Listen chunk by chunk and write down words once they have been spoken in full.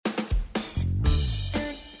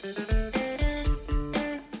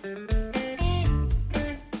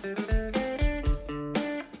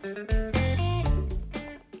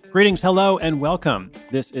Greetings, hello, and welcome.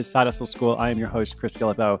 This is Side Hustle School. I am your host, Chris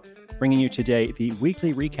Guillebeau, bringing you today the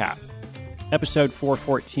weekly recap. Episode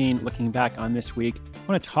 414, looking back on this week, I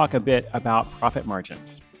want to talk a bit about profit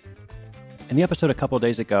margins. In the episode a couple of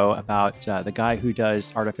days ago about the guy who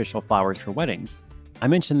does artificial flowers for weddings, I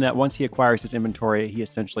mentioned that once he acquires his inventory, he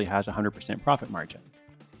essentially has a 100% profit margin,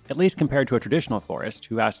 at least compared to a traditional florist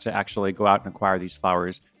who has to actually go out and acquire these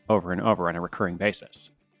flowers over and over on a recurring basis.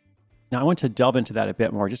 Now, I want to delve into that a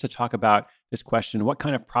bit more just to talk about this question, what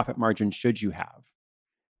kind of profit margin should you have?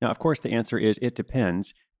 Now, of course, the answer is it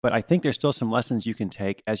depends, but I think there's still some lessons you can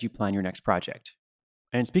take as you plan your next project.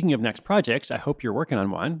 And speaking of next projects, I hope you're working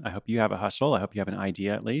on one. I hope you have a hustle. I hope you have an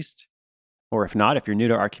idea at least. Or if not, if you're new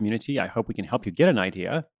to our community, I hope we can help you get an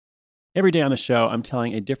idea. Every day on the show, I'm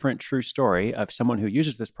telling a different true story of someone who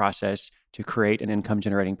uses this process to create an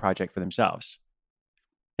income-generating project for themselves.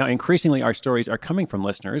 Now, increasingly, our stories are coming from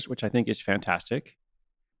listeners, which I think is fantastic.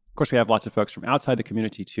 Of course, we have lots of folks from outside the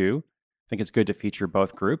community too. I think it's good to feature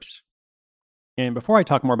both groups. And before I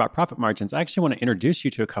talk more about profit margins, I actually want to introduce you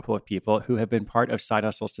to a couple of people who have been part of Side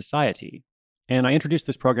Hustle Society. And I introduced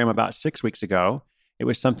this program about 6 weeks ago. It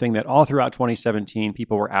was something that all throughout 2017,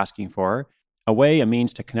 people were asking for, a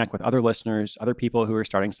means to connect with other listeners, other people who are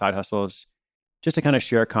starting side hustles, just to kind of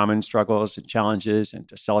share common struggles and challenges and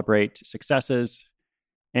to celebrate successes,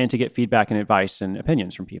 and to get feedback and advice and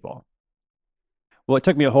opinions from people. Well, it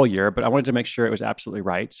took me a whole year, but I wanted to make sure it was absolutely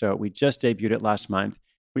right. So we just debuted it last month.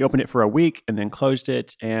 We opened it for a week and then closed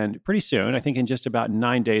it. And pretty soon, I think in just about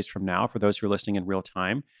 9 days from now, for those who are listening in real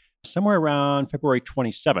time, somewhere around February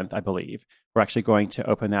 27th, I believe, we're actually going to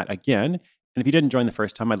open that again. And if you didn't join the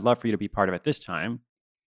first time, I'd love for you to be part of it this time.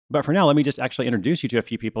 But for now, let me just actually introduce you to a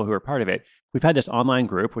few people who are part of it. We've had this online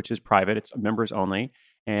group, which is private. It's members only.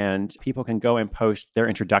 And people can go and post their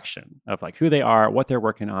introduction of like who they are, what they're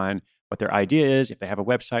working on, what their idea is, if they have a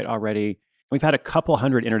website already. We've had a couple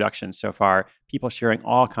hundred introductions so far, people sharing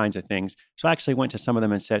all kinds of things. So I actually went to some of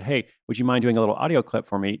them and said, hey, would you mind doing a little audio clip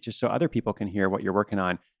for me just so other people can hear what you're working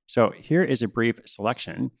on? So here is a brief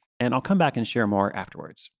selection, and I'll come back and share more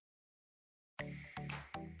afterwards.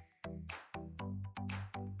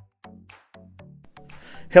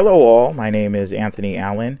 Hello all, my name is Anthony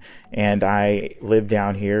Allen, and I live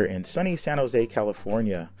down here in sunny San Jose,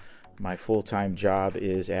 California. My full-time job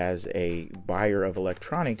is as a buyer of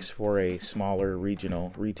electronics for a smaller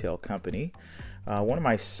regional retail company. One of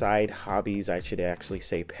my side hobbies, I should actually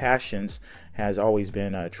say passions, has always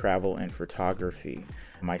been travel and photography.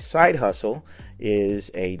 My side hustle is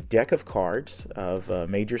a deck of cards of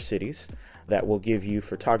major cities that will give you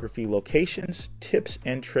photography locations, tips,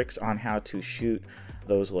 and tricks on how to shoot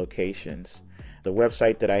those locations. The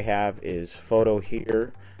website that I have is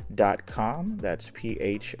photohere.com. That's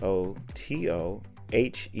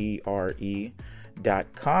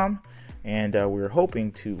PHOTOHERE.com. And we're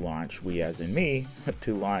hoping to launch, we as in me,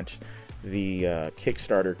 to launch the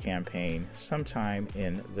Kickstarter campaign sometime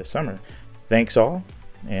in the summer. Thanks all,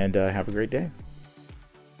 and have a great day.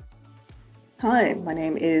 Hi, my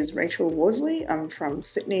name is Rachel Worsley. I'm from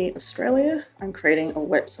Sydney, Australia. I'm creating a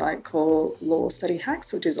website called Law Study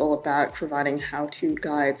Hacks, which is all about providing how-to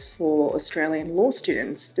guides for Australian law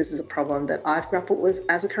students. This is a problem that I've grappled with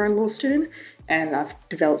as a current law student, and I've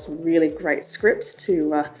developed some really great scripts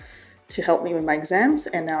to help me with my exams,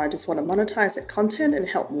 and now I just want to monetize that content and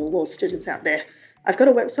help more law students out there. I've got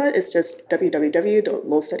a website, it's just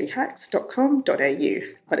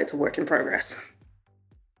www.lawstudyhacks.com.au, but it's a work in progress.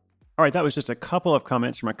 All right, that was just a couple of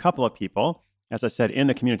comments from a couple of people. As I said, in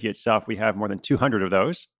the community itself, we have more than 200 of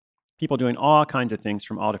those. People doing all kinds of things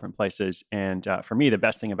from all different places. And for me, the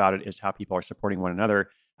best thing about it is how people are supporting one another,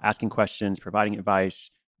 asking questions, providing advice,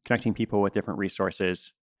 connecting people with different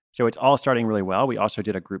resources. So it's all starting really well. We also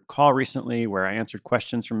did a group call recently where I answered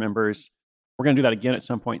questions from members. We're going to do that again at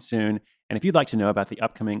some point soon. And if you'd like to know about the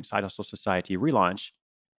upcoming Side Hustle Society relaunch,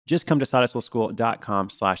 just come to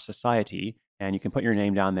sidehustleschool.com/society. And you can put your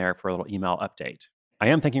name down there for a little email update. I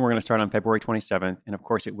am thinking we're going to start on February 27th. And of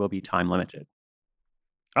course, it will be time limited.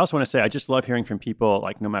 I also want to say, I just love hearing from people,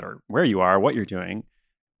 like no matter where you are, what you're doing,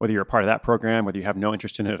 whether you're a part of that program, whether you have no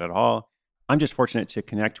interest in it at all. I'm just fortunate to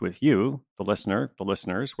connect with you, the listener, the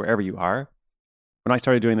listeners, wherever you are. When I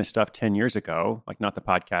started doing this stuff 10 years ago, like not the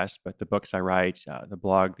podcast, but the books I write, the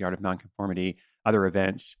blog, The Art of Nonconformity, other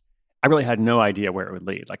events, I really had no idea where it would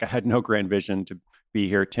lead. Like I had no grand vision to be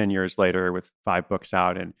here 10 years later with 5 books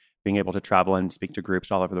out and being able to travel and speak to groups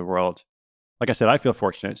all over the world. Like I said, I feel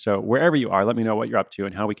fortunate. So wherever you are, let me know what you're up to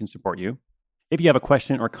and how we can support you. If you have a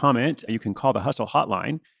question or comment, you can call the Hustle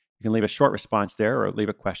hotline. You can leave a short response there or leave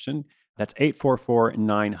a question. That's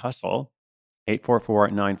 844-9-HUSTLE,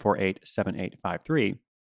 844-948-7853.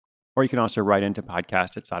 Or you can also write into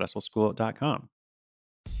podcast@sidehustleschool.com.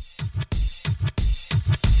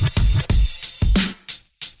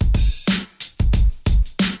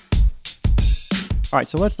 All right,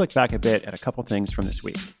 so let's look back a bit at a couple things from this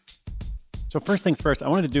week. So first things first, I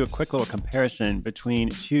wanted to do a quick little comparison between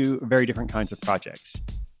two very different kinds of projects.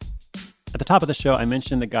 At the top of the show, I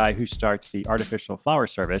mentioned the guy who starts the artificial flower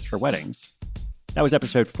service for weddings. That was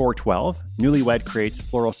episode 412, Newlywed Creates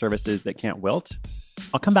Floral Services That Can't Wilt.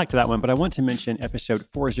 I'll come back to that one, but I want to mention episode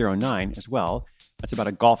 409 as well. That's about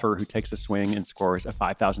a golfer who takes a swing and scores a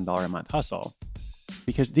 $5,000 a month hustle.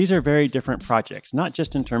 Because these are very different projects, not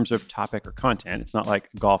just in terms of topic or content. It's not like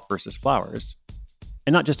golf versus flowers.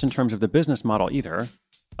 And not just in terms of the business model either.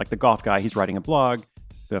 Like the golf guy, he's writing a blog.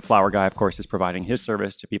 The flower guy, of course, is providing his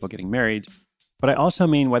service to people getting married. But I also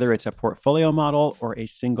mean whether it's a portfolio model or a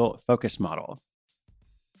single focus model.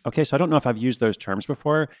 Okay, so I don't know if I've used those terms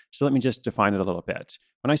before, so let me just define it a little bit.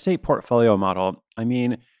 When I say portfolio model, I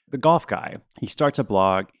mean the golf guy. He starts a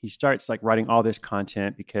blog. He starts like writing all this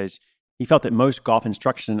content because he felt that most golf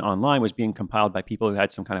instruction online was being compiled by people who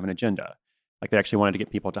had some kind of an agenda. Like they actually wanted to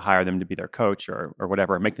get people to hire them to be their coach or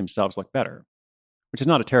whatever, make themselves look better, which is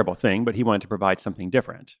not a terrible thing, but he wanted to provide something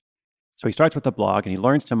different. So he starts with a blog and he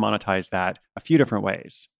learns to monetize that a few different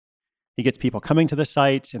ways. He gets people coming to the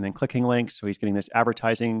site and then clicking links. So he's getting this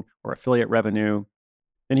advertising or affiliate revenue.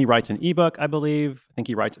 Then he writes an ebook, I believe. I think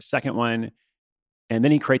he writes a second one. And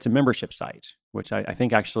then he creates a membership site, which I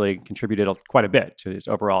think actually contributed quite a bit to his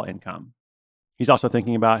overall income. He's also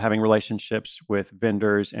thinking about having relationships with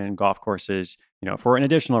vendors and golf courses, for an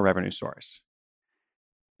additional revenue source.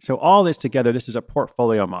 So all this together, this is a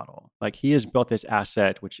portfolio model. Like he has built this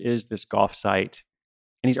asset, which is this golf site,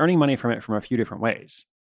 and he's earning money from it from a few different ways.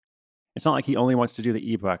 It's not like he only wants to do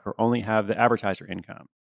the ebook or only have the advertiser income.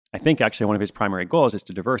 I think actually one of his primary goals is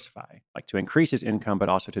to diversify, like to increase his income, but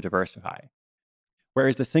also to diversify.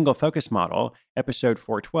 Whereas the single focus model, episode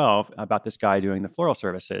 412, about this guy doing the floral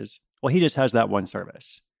services, well, he just has that one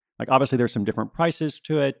service. Like obviously there's some different prices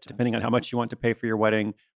to it, depending on how much you want to pay for your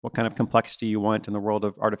wedding, what kind of complexity you want in the world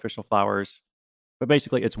of artificial flowers. But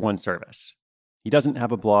basically it's one service. He doesn't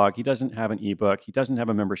have a blog, he doesn't have an ebook, he doesn't have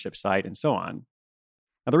a membership site, and so on.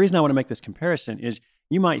 Now, the reason I want to make this comparison is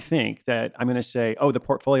you might think that I'm going to say, oh, the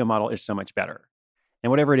portfolio model is so much better.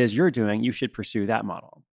 And whatever it is you're doing, you should pursue that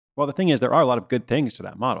model. Well, the thing is, there are a lot of good things to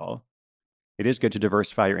that model. It is good to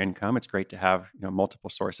diversify your income. It's great to have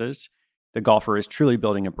multiple sources. The golfer is truly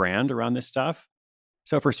building a brand around this stuff.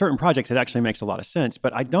 So for certain projects, it actually makes a lot of sense.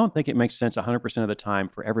 But I don't think it makes sense 100% of the time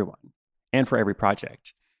for everyone and for every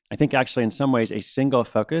project. I think actually in some ways, a single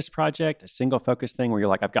focus project, a single focus thing where you're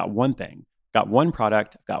like, I've got one thing, got one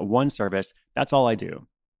product, got one service, that's all I do.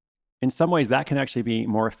 In some ways, that can actually be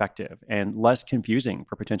more effective and less confusing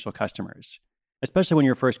for potential customers. Especially when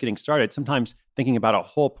you're first getting started, sometimes thinking about a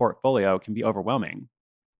whole portfolio can be overwhelming.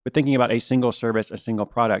 But thinking about a single service, a single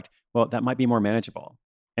product, well, that might be more manageable.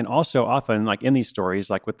 And also often, like in these stories,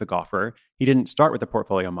 like with the golfer, he didn't start with a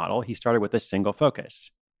portfolio model. He started with a single focus.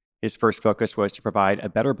 His first focus was to provide a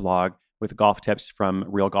better blog with golf tips from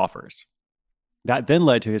real golfers. That then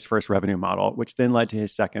led to his first revenue model, which then led to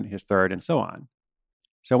his second, his third, and so on.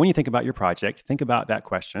 So when you think about your project, think about that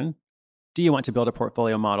question. Do you want to build a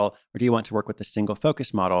portfolio model, or do you want to work with a single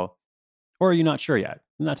focus model? Or are you not sure yet?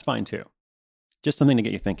 And that's fine too. Just something to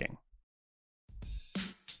get you thinking.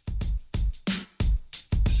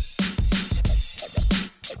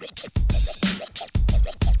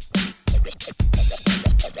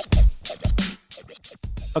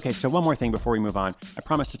 Okay, so one more thing before we move on. I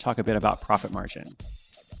promised to talk a bit about profit margin.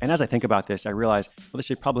 And as I think about this, I realize, well, this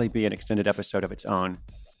should probably be an extended episode of its own.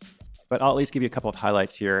 But I'll at least give you a couple of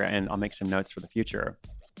highlights here, and I'll make some notes for the future.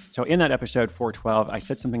 So in that episode 412, I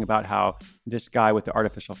said something about how this guy with the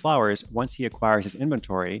artificial flowers, once he acquires his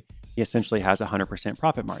inventory, he essentially has a 100%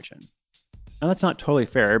 profit margin. Now that's not totally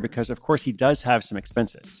fair because of course he does have some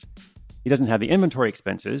expenses. He doesn't have the inventory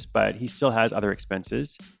expenses, but he still has other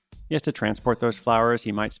expenses. He has to transport those flowers.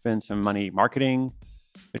 He might spend some money marketing.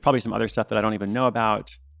 There's probably some other stuff that I don't even know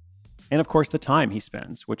about. And of course, the time he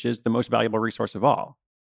spends, which is the most valuable resource of all.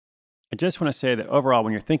 I just want to say that overall,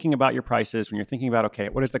 when you're thinking about your prices, when you're thinking about, okay,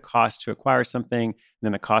 what is the cost to acquire something and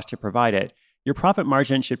then the cost to provide it, your profit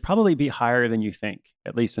margin should probably be higher than you think,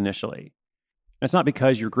 at least initially. And it's not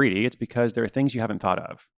because you're greedy, it's because there are things you haven't thought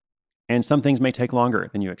of. And some things may take longer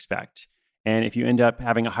than you expect. And if you end up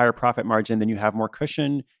having a higher profit margin, then you have more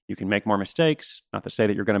cushion, you can make more mistakes. Not to say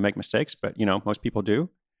that you're going to make mistakes, but most people do.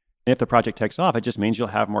 And if the project takes off, it just means you'll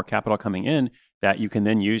have more capital coming in that you can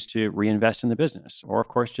then use to reinvest in the business, or of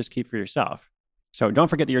course, just keep for yourself. So don't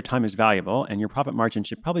forget that your time is valuable and your profit margin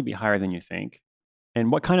should probably be higher than you think.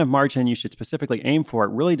 And what kind of margin you should specifically aim for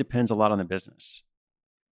really depends a lot on the business.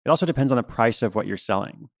 It also depends on the price of what you're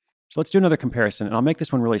selling. So let's do another comparison, and I'll make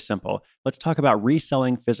this one really simple. Let's talk about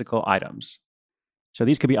reselling physical items. So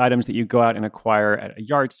these could be items that you go out and acquire at a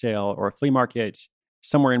yard sale or a flea market,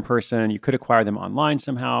 somewhere in person. You could acquire them online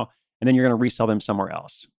somehow, and then you're going to resell them somewhere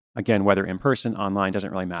else. Again, whether in person, online,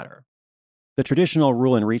 doesn't really matter. The traditional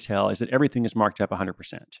rule in retail is that everything is marked up 100%.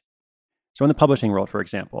 So in the publishing world, for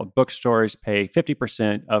example, bookstores pay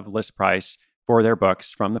 50% of list price for their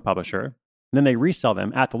books from the publisher. And then they resell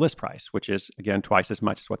them at the list price, which is, again, twice as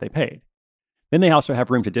much as what they paid. Then they also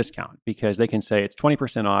have room to discount because they can say it's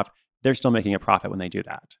 20% off. They're still making a profit when they do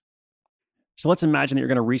that. So let's imagine that you're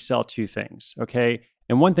going to resell two things, okay?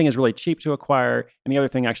 And one thing is really cheap to acquire, and the other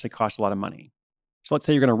thing actually costs a lot of money. So let's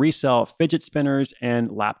say you're going to resell fidget spinners and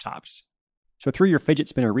laptops. So through your fidget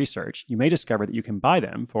spinner research, you may discover that you can buy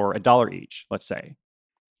them for $1 each, let's say.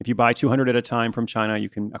 If you buy 200 at a time from China, you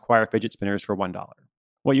can acquire fidget spinners for $1.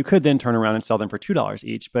 Well, you could then turn around and sell them for $2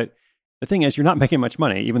 each, but the thing is, you're not making much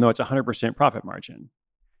money, even though it's a 100% profit margin.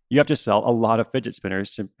 You have to sell a lot of fidget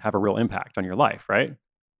spinners to have a real impact on your life, right?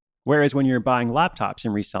 Whereas when you're buying laptops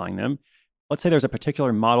and reselling them, let's say there's a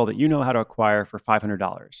particular model that you know how to acquire for $500.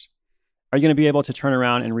 Are you going to be able to turn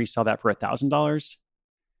around and resell that for $1,000?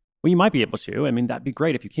 Well, you might be able to. I mean, that'd be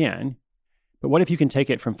great if you can. But what if you can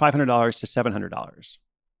take it from $500 to $700?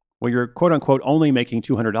 Well, you're quote unquote only making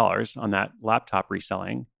 $200 on that laptop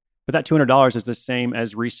reselling, but that $200 is the same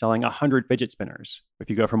as reselling 100 fidget spinners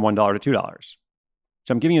if you go from $1 to $2.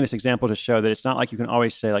 So I'm giving you this example to show that it's not like you can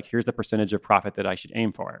always say, like, here's the percentage of profit that I should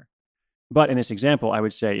aim for. But in this example, I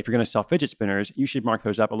would say if you're going to sell fidget spinners, you should mark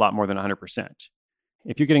those up a lot more than 100%.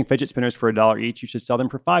 If you're getting fidget spinners for $1 each, you should sell them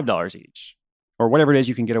for $5 each, or whatever it is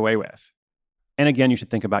you can get away with. And again, you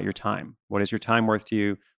should think about your time. What is your time worth to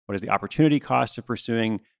you? What is the opportunity cost of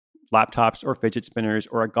pursuing laptops or fidget spinners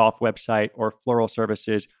or a golf website or floral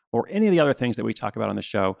services or any of the other things that we talk about on the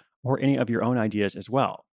show, or any of your own ideas as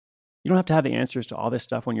well? You don't have to have the answers to all this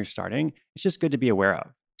stuff when you're starting. It's just good to be aware of.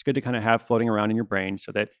 It's good to kind of have floating around in your brain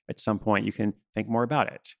so that at some point you can think more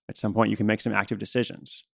about it. At some point you can make some active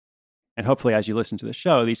decisions. And hopefully as you listen to the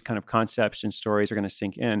show, these kind of concepts and stories are going to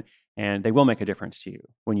sink in and they will make a difference to you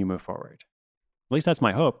when you move forward. At least that's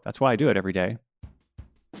my hope. That's why I do it every day.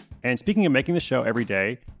 And speaking of making the show every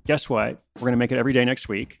day, guess what? We're going to make it every day next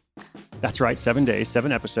week. That's right, 7 days,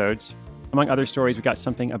 7 episodes. Among other stories, we've got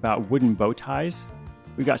something about wooden bow ties.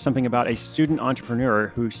 We've got something about a student entrepreneur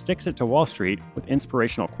who sticks it to Wall Street with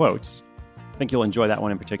inspirational quotes. I think you'll enjoy that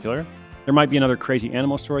one in particular. There might be another crazy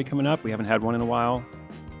animal story coming up. We haven't had one in a while.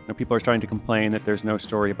 You know, people are starting to complain that there's no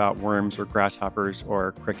story about worms or grasshoppers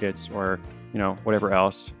or crickets or, whatever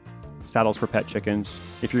else. Saddles for pet chickens.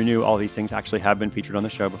 If you're new, all these things actually have been featured on the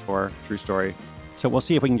show before. True story. So we'll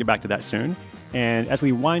see if we can get back to that soon. And as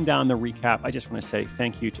we wind down the recap, I just want to say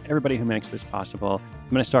thank you to everybody who makes this possible. I'm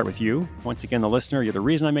going to start with you. Once again, the listener, you're the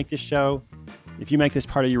reason I make this show. If you make this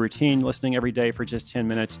part of your routine, listening every day for just 10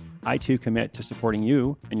 minutes, I too commit to supporting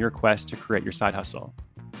you in your quest to create your side hustle,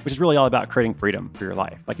 which is really all about creating freedom for your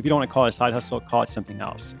life. Like if you don't want to call it a side hustle, call it something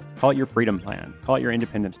else. Call it your freedom plan. Call it your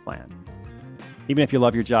independence plan. Even if you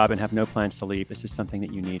love your job and have no plans to leave, this is something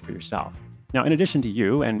that you need for yourself. Now, in addition to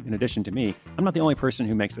you and in addition to me, I'm not the only person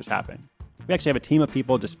who makes this happen. We actually have a team of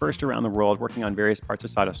people dispersed around the world working on various parts of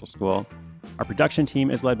Side Hustle School. Our production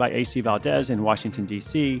team is led by AC Valdez in Washington,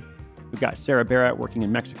 D.C. We've got Sarah Barrett working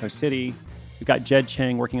in Mexico City. We've got Jed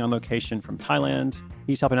Chang working on location from Thailand.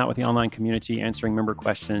 He's helping out with the online community, answering member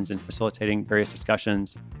questions and facilitating various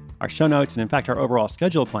discussions. Our show notes and, in fact, our overall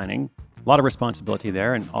schedule planning, a lot of responsibility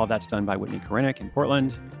there, and all of that's done by Whitney Korinek in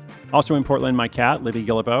Portland. Also in Portland, my cat, Libby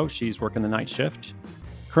Gillibo, she's working the night shift.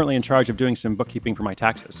 Currently in charge of doing some bookkeeping for my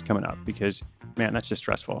taxes coming up because, man, that's just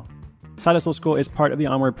stressful. Side Hustle School is part of the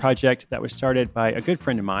Onward project that was started by a good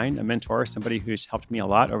friend of mine, a mentor, somebody who's helped me a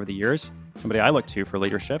lot over the years, somebody I look to for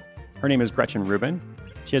leadership. Her name is Gretchen Rubin.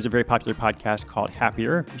 She has a very popular podcast called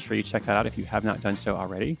Happier. Be sure you check that out if you have not done so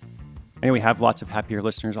already. And we have lots of Happier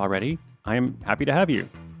listeners already. I am happy to have you.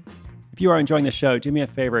 If you are enjoying the show, do me a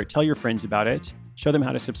favor, tell your friends about it, show them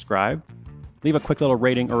how to subscribe. Leave a quick little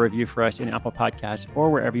rating or review for us in Apple Podcasts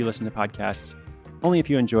or wherever you listen to podcasts. Only if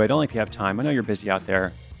you enjoy it, only if you have time. I know you're busy out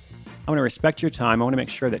there. I want to respect your time. I want to make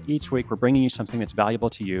sure that each week we're bringing you something that's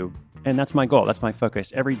valuable to you. And that's my goal. That's my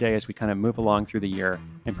focus every day as we kind of move along through the year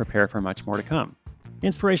and prepare for much more to come.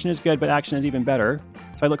 Inspiration is good, but action is even better.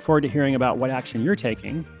 So I look forward to hearing about what action you're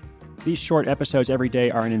taking. These short episodes every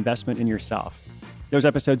day are an investment in yourself. Those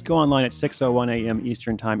episodes go online at 6:01 a.m.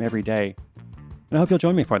 Eastern Time every day. And I hope you'll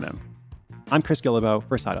join me for them. I'm Chris Gillibo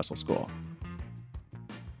for Side Hustle School.